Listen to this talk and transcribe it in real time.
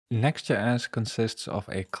Next.js consists of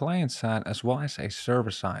a client side as well as a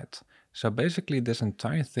server side. So basically this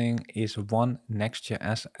entire thing is one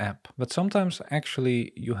Next.js app. But sometimes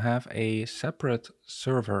actually you have a separate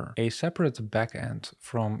server, a separate backend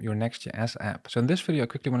from your Next.js app. So in this video, I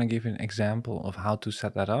quickly want to give you an example of how to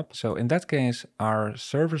set that up. So in that case, our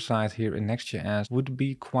server side here in Next.js would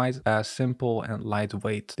be quite simple and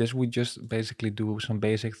lightweight. This would just basically do some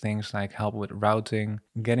basic things like help with routing,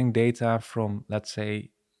 getting data from, let's say,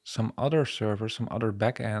 some other server, some other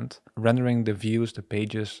backend, rendering the views, the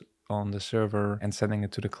pages on the server and sending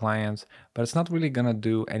it to the client, but it's not really gonna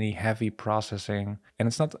do any heavy processing, and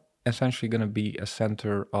it's not essentially gonna be a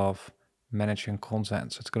center of managing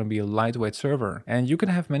content. So it's going to be a lightweight server, and you can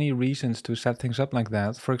have many reasons to set things up like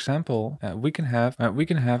that. For example, we can have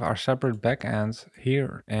our separate backend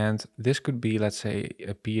here, and this could be, let's say,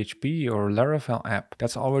 a PHP or Laravel app.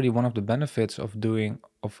 That's already one of the benefits of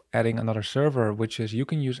adding another server, which is you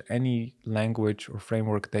can use any language or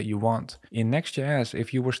framework that you want. In Next.js,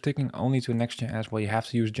 if you were sticking only to Next.js, well, you have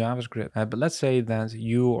to use JavaScript. But let's say that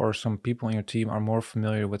you or some people on your team are more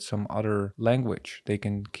familiar with some other language. They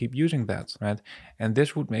can keep using that, right? And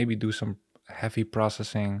this would maybe do some heavy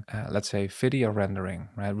processing, let's say video rendering,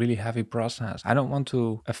 right? Really heavy process. I don't want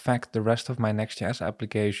to affect the rest of my Next.js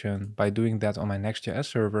application by doing that on my Next.js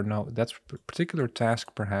server. No, that's a particular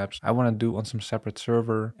task perhaps I want to do on some separate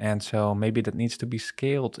server. And so maybe that needs to be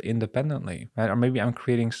scaled independently, right? Or maybe I'm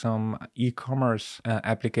creating some e-commerce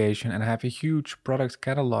application and I have a huge product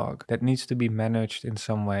catalog that needs to be managed in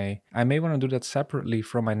some way. I may want to do that separately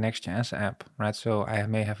from my Next.js app, right? So I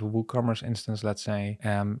may have a WooCommerce instance, let's say,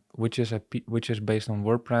 which is based on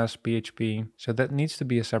WordPress, PHP. So that needs to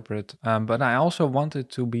be a separate, but I also want it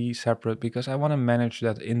to be separate because I want to manage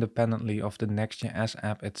that independently of the Next.js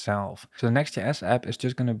app itself. So the Next.js app is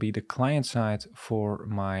just going to be the client side for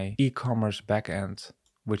my e-commerce backend,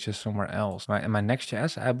 which is somewhere else, right? And my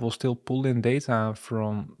Next.js app will still pull in data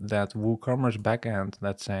from that WooCommerce backend,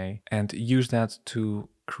 let's say, and use that to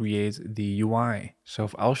create the UI. So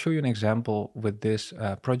if I'll show you an example with this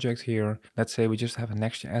project here. Let's say we just have a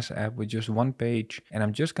Next.js app with just one page, and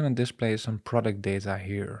I'm just going to display some product data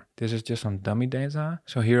here. This is just some dummy data.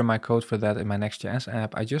 So here in my code for that in my Next.js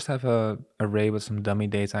app, I just have a array with some dummy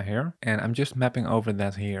data here, and I'm just mapping over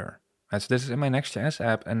that here. Right, so this is in my Next.js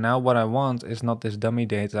app, and now what I want is not this dummy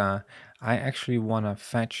data. I actually want to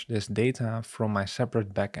fetch this data from my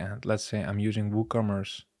separate backend. Let's say I'm using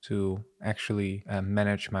WooCommerce to actually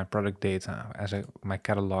manage my product data as my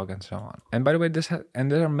catalog and so on. And by the way,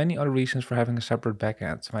 there are many other reasons for having a separate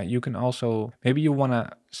backend. Right? You can also, maybe you want to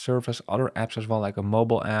service other apps as well, like a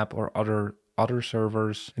mobile app or other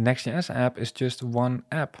servers. The Next.js app is just one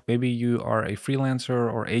app. Maybe you are a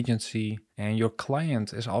freelancer or agency and your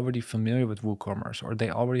client is already familiar with WooCommerce, or they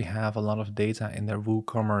already have a lot of data in their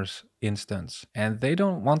WooCommerce instance, and they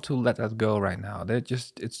don't want to let that go right now.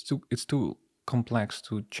 It's too complex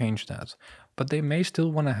to change that. But they may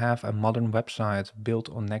still want to have a modern website built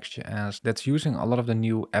on Next.js that's using a lot of the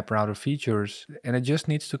new app router features, and it just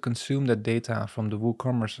needs to consume the data from the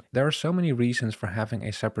WooCommerce. There are so many reasons for having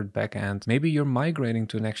a separate backend. Maybe you're migrating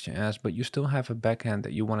to Next.js, but you still have a backend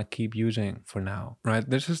that you want to keep using for now, right?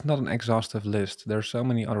 This is not an exhaustive list. There are so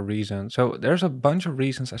many other reasons. So there's a bunch of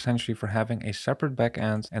reasons essentially for having a separate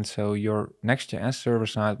backend, and so your Next.js server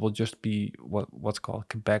side will just be what's called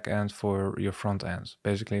a backend for your front end,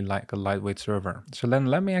 basically like a lightweight server. So then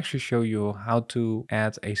let me actually show you how to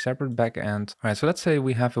add a separate backend. All right, so let's say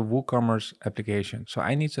we have a WooCommerce application. So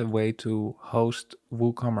I need a way to host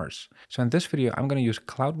WooCommerce. So in this video, I'm going to use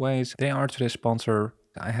Cloudways. They are today's sponsor.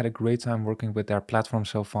 I had a great time working with their platform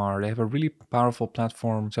so far. They have a really powerful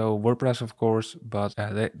platform. So WordPress, of course, but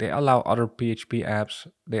they allow other PHP apps.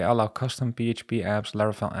 They allow custom PHP apps,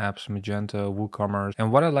 Laravel apps, Magento, WooCommerce.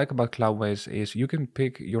 And what I like about Cloudways is you can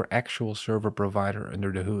pick your actual server provider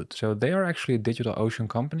under the hood. So they are actually a DigitalOcean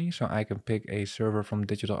company. So I can pick a server from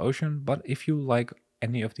DigitalOcean. But if you like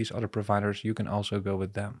any of these other providers, you can also go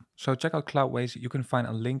with them. So check out Cloudways. You can find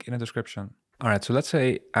a link in the description. All right, so let's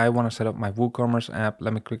say I want to set up my WooCommerce app.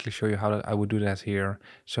 Let me quickly show you how I would do that here.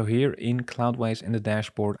 So here in Cloudways in the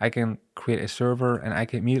dashboard, I can create a server and I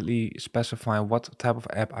can immediately specify what type of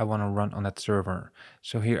app I want to run on that server.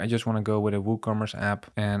 So here I just want to go with a WooCommerce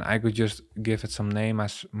app, and I could just give it some name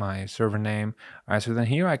as my server name. All right, so then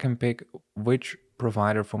here I can pick which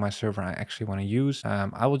provider for my server I actually want to use.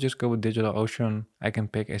 I will just go with DigitalOcean. I can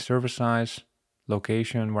pick a server size,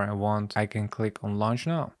 location where I want. I can click on launch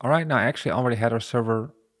now. All right, now I actually already had our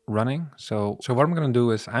server running. So what I'm going to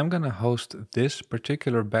do is I'm going to host this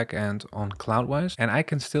particular backend on Cloudways, and I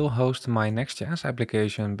can still host my Next.js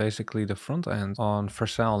application, basically the front end, on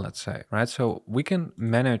Vercel, let's say, right? So we can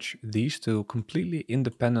manage these two completely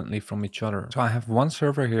independently from each other. So I have one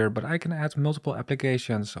server here, but I can add multiple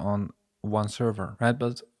applications on one server, right?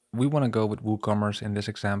 But we want to go with WooCommerce in this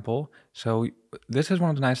example. So this is one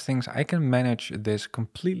of the nice things. I can manage this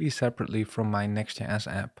completely separately from my Next.js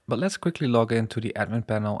app. But let's quickly log into the admin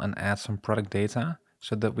panel and add some product data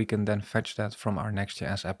so that we can then fetch that from our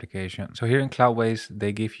Next.js application. So here in Cloudways,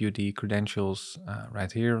 they give you the credentials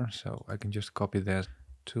right here. So I can just copy this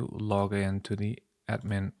to log into the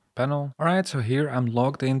admin panel. All right, so here I'm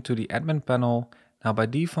logged into the admin panel. Now by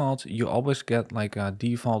default, you always get like a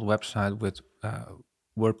default website with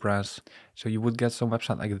WordPress. So you would get some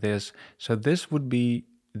website like this. So this would be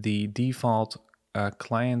the default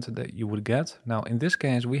client that you would get. Now in this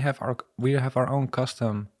case, we have our own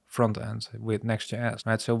custom front end with Next.js,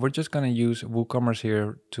 right? So we're just going to use WooCommerce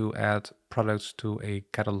here to add products to a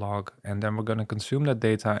catalog, and then we're going to consume that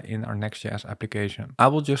data in our Next.js application. I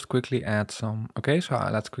will just quickly add some, okay, so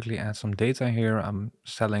let's quickly add some data here. I'm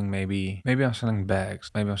selling maybe I'm selling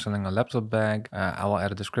bags. Maybe I'm selling a laptop bag. I will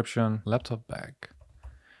add a description, laptop bag,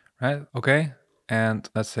 right? Okay. And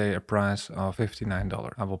let's say a price of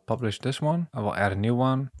 $59. I will publish this one. I will add a new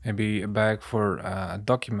one, maybe a bag for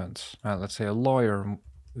documents. Let's say a lawyer.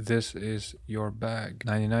 This is your bag,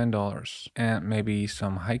 $99, and maybe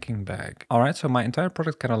some hiking bag. All right, so my entire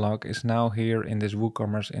product catalog is now here in this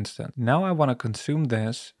WooCommerce instance. Now I want to consume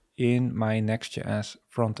this in my Next.js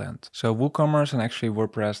frontend. So WooCommerce and actually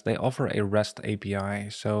WordPress, they offer a REST API.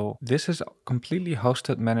 So this is completely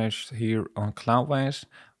hosted, managed here on Cloudways,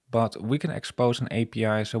 but we can expose an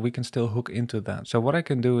API so we can still hook into that. So what I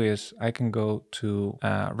can do is I can go to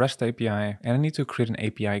REST API and I need to create an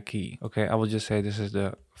API key. Okay, I will just say this is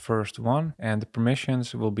the first one and the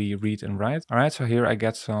permissions will be read and write. All right, so here I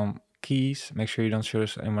get some keys. Make sure you don't share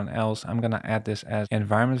this to anyone else. I'm gonna add this as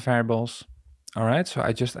environment variables. All right, so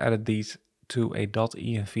I just added these to a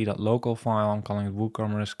 .env.local file. I'm calling it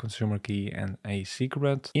WooCommerce consumer key and a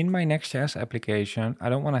secret. In my Next.js application, I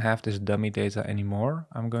don't want to have this dummy data anymore.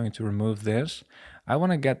 I'm going to remove this. I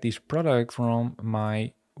want to get these products from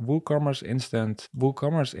my WooCommerce instance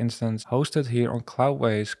hosted here on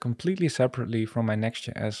Cloudways completely separately from my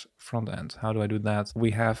Next.js frontend. How do I do that?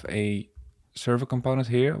 We have a server component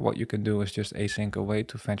here. What you can do is just async away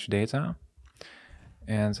to fetch data.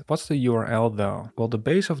 And what's the URL though? Well, the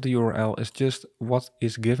base of the URL is just what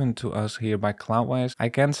is given to us here by Cloudways. I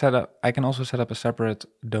can also set up a separate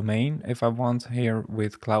domain if I want here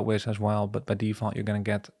with Cloudways as well, but by default you're going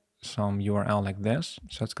to get some URL like this.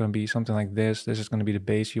 So it's going to be something like this. This is going to be the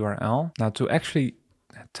base URL. Now to actually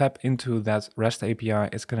tap into that REST API,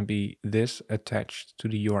 it's going to be this attached to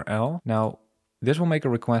the URL. Now this will make a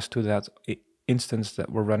request to that instance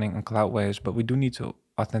that we're running on Cloudways, but we do need to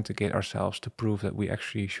authenticate ourselves to prove that we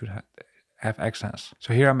actually should have access.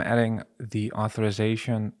 So here I'm adding the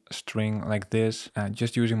authorization string like this,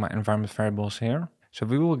 just using my environment variables here. So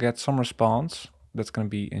we will get some response that's going to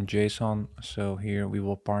be in JSON. So here we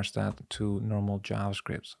will parse that to normal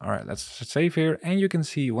JavaScript. All right, let's save here. And you can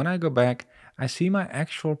see when I go back, I see my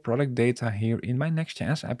actual product data here in my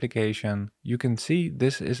Next.js application. You can see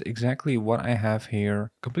this is exactly what I have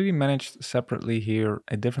here, completely managed separately here,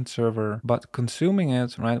 a different server, but consuming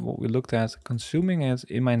it, right? What we looked at, consuming it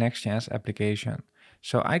in my Next.js application.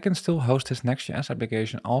 So I can still host this Next.js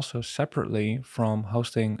application also separately from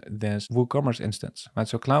hosting this WooCommerce instance, right?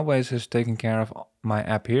 So Cloudways is taking care of my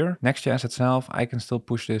app here. Next.js itself, I can still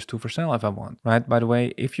push this to Vercel if I want, right? By the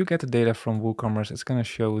way, if you get the data from WooCommerce, it's going to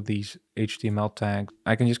show these HTML tags.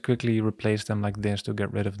 I can just quickly replace them like this to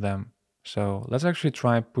get rid of them. So let's actually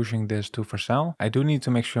try pushing this to Vercel. I do need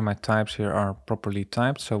to make sure my types here are properly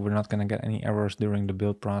typed, so we're not going to get any errors during the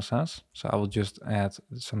build process. So I will just add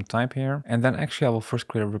some type here. And then actually I will first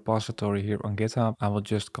create a repository here on GitHub. I will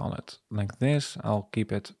just call it like this. I'll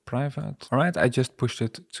keep it private. All right, I just pushed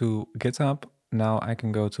it to GitHub. Now I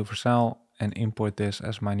can go to Vercel and import this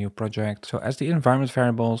as my new project. So as the environment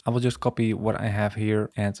variables, I will just copy what I have here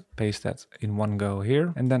and paste that in one go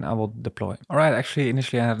here, and then I will deploy. All right, actually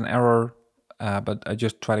initially I had an error, but I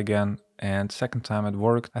just tried again, and second time it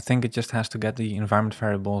worked. I think it just has to get the environment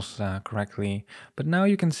variables correctly. But now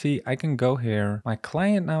you can see I can go here. My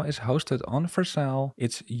client now is hosted on Vercel.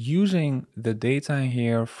 It's using the data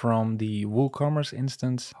here from the WooCommerce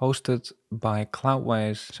instance hosted by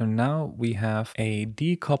Cloudways. So now we have a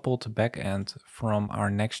decoupled backend from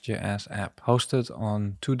our Next.js app hosted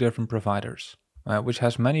on two different providers. Which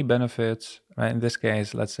has many benefits. In this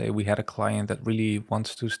case, let's say we had a client that really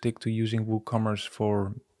wants to stick to using WooCommerce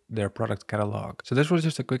for their product catalog. So this was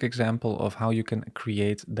just a quick example of how you can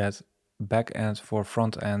create that backend for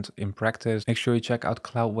front end in practice. Make sure you check out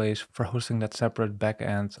Cloudways for hosting that separate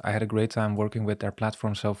backend. I had a great time working with their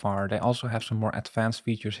platform so far. They also have some more advanced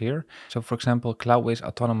features here. So for example, Cloudways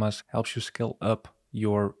Autonomous helps you scale up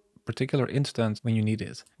your particular instance when you need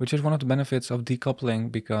it, which is one of the benefits of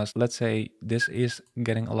decoupling, because let's say this is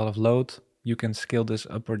getting a lot of load, you can scale this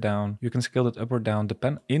up or down. You can scale it up or down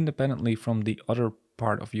independently from the other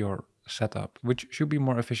part of your setup, which should be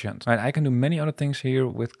more efficient. Right, I can do many other things here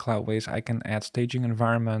with Cloudways. I can add staging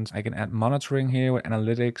environments. I can add monitoring here with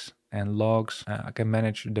analytics and logs. I can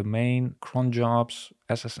manage domain, cron jobs,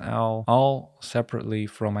 SSL, all separately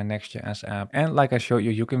from my Next.js app. And like I showed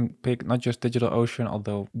you, you can pick not just DigitalOcean,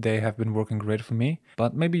 although they have been working great for me,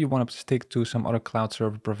 but maybe you want to stick to some other cloud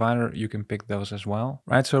service provider, you can pick those as well.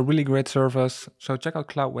 Right, so really great service. So check out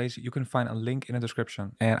Cloudways. You can find a link in the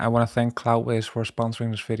description. And I want to thank Cloudways for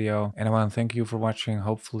sponsoring this video. And I want to thank you for watching.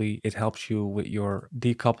 Hopefully it helps you with your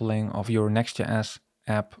decoupling of your Next.js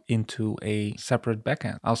app into a separate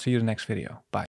backend. I'll see you in the next video. Bye.